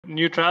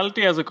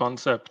neutrality as a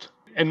concept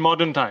in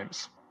modern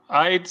times,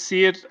 I'd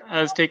see it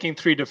as taking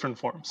three different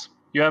forms.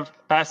 You have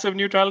passive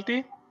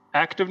neutrality,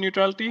 active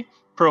neutrality,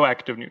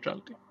 proactive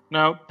neutrality.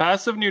 Now,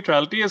 passive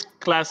neutrality is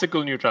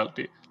classical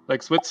neutrality,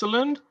 like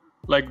Switzerland,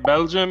 like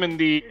Belgium in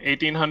the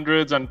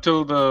 1800s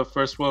until the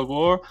First World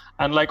War,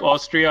 and like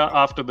Austria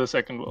after the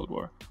Second World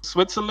War.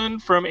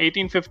 Switzerland from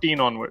 1815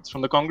 onwards,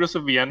 from the Congress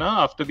of Vienna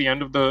after the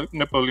end of the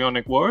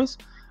Napoleonic Wars.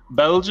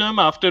 Belgium,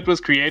 after it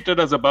was created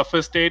as a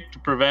buffer state to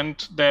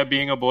prevent there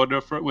being a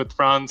border with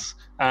France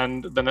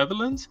and the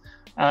Netherlands.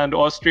 And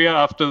Austria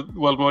after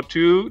World War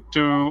II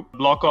to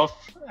block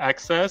off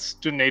access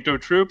to NATO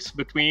troops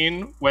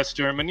between West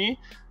Germany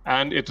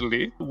and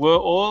Italy, were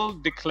all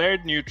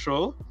declared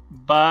neutral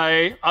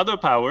by other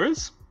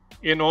powers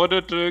in order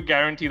to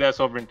guarantee their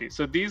sovereignty.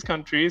 So these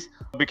countries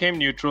became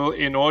neutral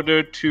in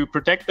order to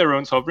protect their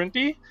own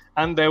sovereignty,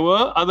 and there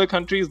were other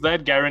countries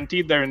that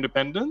guaranteed their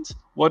independence.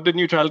 What did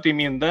neutrality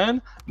mean then?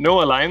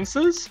 No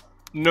alliances,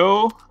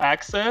 no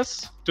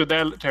access to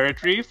their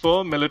territory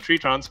for military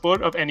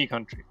transport of any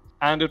country.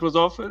 And it was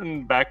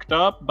often backed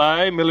up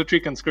by military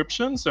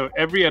conscription. So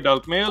every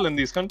adult male in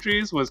these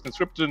countries was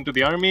conscripted into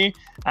the army,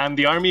 and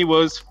the army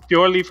was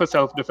purely for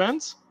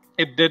self-defense.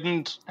 It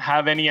didn't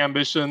have any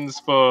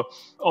ambitions for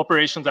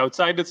operations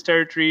outside its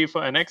territory,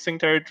 for annexing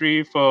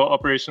territory, for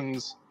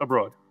operations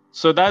abroad.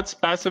 So that's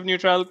passive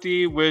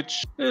neutrality,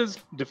 which is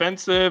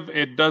defensive.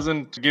 It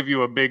doesn't give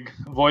you a big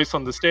voice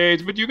on the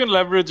stage, but you can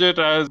leverage it,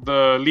 as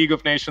the League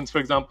of Nations, for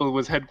example,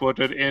 was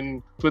headquartered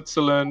in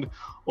Switzerland,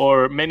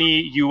 or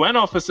many UN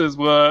offices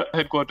were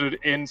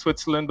headquartered in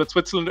Switzerland, but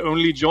Switzerland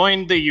only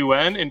joined the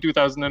UN in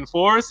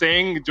 2004,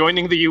 saying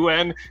joining the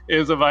UN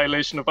is a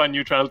violation of our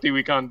neutrality.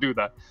 We can't do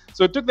that.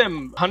 So it took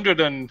them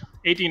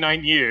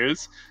 189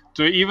 years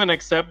to even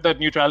accept that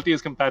neutrality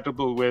is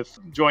compatible with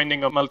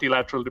joining a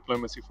multilateral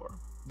diplomacy forum.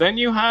 Then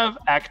you have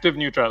active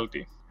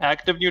neutrality.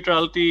 Active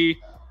neutrality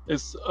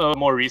is a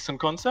more recent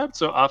concept.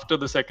 So after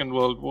the Second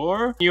World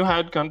War, you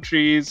had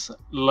countries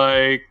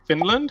like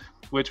Finland,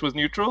 which was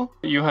neutral.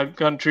 You had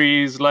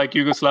countries like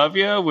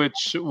Yugoslavia,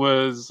 which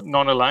was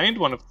non-aligned,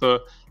 one of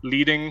the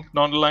leading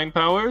non-aligned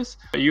powers.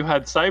 You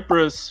had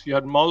Cyprus, you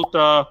had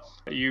Malta,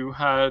 you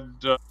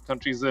had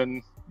countries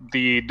in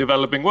the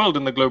developing world,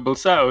 in the global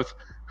south,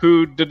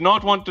 who did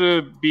not want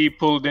to be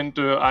pulled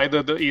into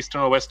either the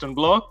Eastern or Western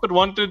Bloc, but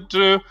wanted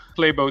to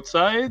play both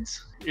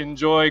sides,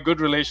 enjoy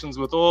good relations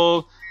with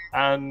all,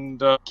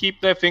 and keep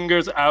their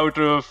fingers out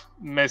of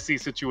messy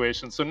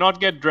situations. So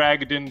not get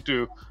dragged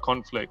into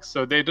conflicts.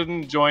 So they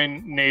didn't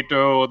join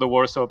NATO or the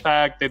Warsaw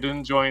Pact. They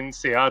didn't join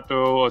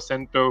SEATO or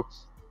CENTO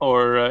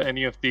or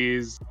any of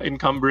these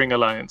encumbering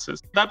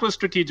alliances. That was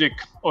strategic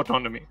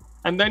autonomy.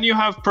 And then you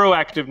have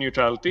proactive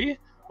neutrality,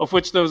 of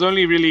which there was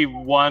only really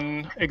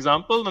one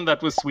example, and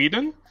that was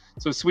Sweden.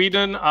 So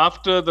Sweden,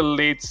 after the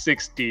late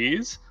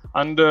 60s,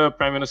 under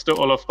Prime Minister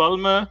Olof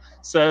Palme,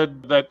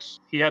 said that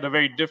he had a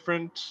very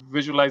different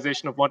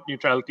visualization of what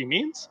neutrality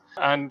means.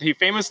 And he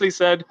famously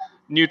said,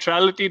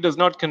 neutrality does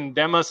not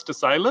condemn us to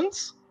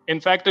silence. In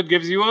fact, it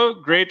gives you a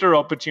greater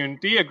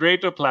opportunity, a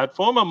greater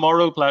platform, a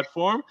moral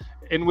platform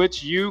in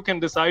which you can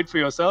decide for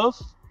yourself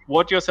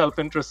what your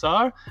self-interests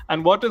are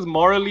and what is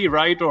morally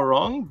right or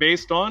wrong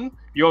based on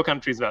your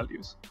country's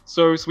values.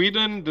 So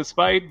Sweden,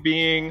 despite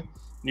being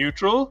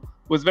neutral,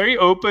 was very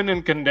open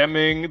in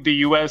condemning the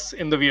US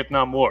in the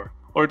Vietnam War,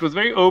 or it was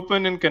very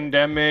open in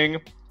condemning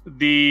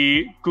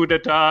the coup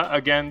d'etat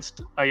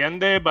against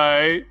Allende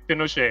by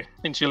Pinochet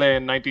in Chile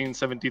in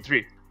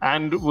 1973.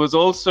 And was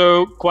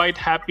also quite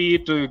happy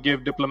to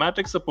give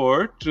diplomatic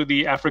support to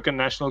the African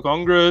National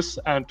Congress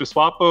and to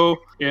SWAPO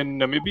in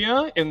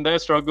Namibia in their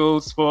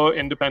struggles for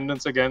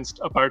independence against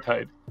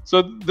apartheid.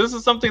 So this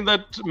is something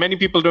that many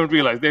people don't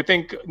realize. They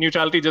think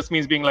neutrality just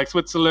means being like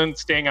Switzerland,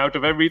 staying out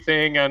of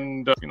everything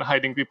and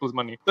hiding people's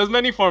money. There's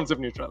many forms of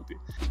neutrality.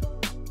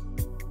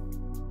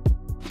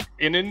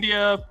 In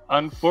India,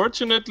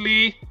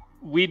 unfortunately,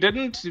 we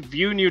didn't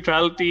view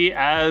neutrality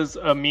as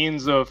a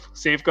means of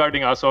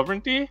safeguarding our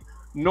sovereignty,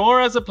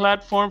 nor as a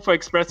platform for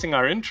expressing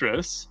our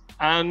interests,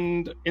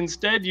 and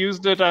instead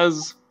used it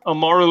as a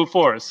moral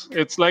force.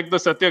 It's like the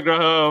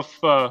satyagraha of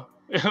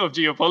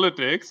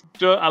geopolitics,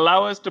 to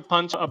allow us to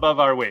punch above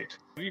our weight.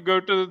 You go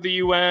to the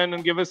UN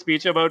and give a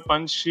speech about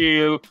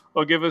Panchsheel,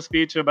 or give a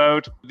speech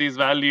about these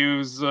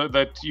values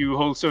that you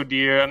hold so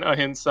dear, and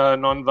ahimsa,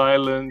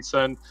 non-violence,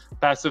 and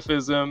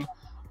pacifism.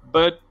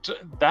 But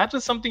that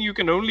is something you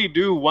can only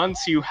do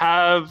once you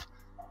have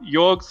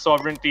your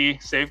sovereignty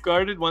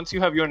safeguarded, once you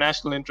have your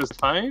national interest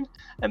defined,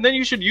 and then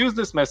you should use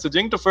this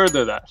messaging to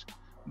further that.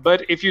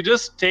 But if you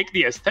just take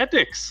the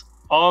aesthetics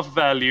of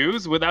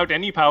values without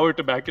any power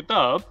to back it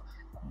up,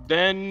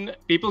 then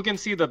people can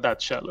see that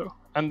that's shallow,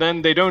 and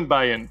then they don't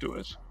buy into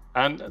it.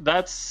 And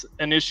that's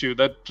an issue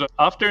that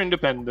after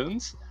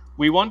independence,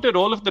 we wanted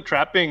all of the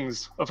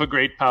trappings of a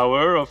great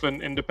power, of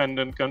an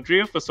independent country,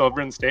 of a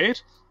sovereign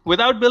state,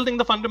 without building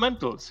the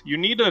fundamentals. You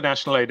need a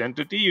national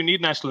identity, you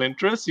need national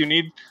interests, you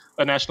need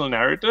a national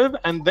narrative,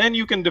 and then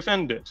you can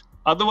defend it.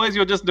 Otherwise,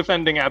 you're just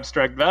defending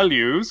abstract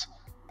values,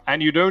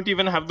 and you don't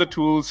even have the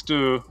tools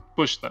to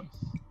push them.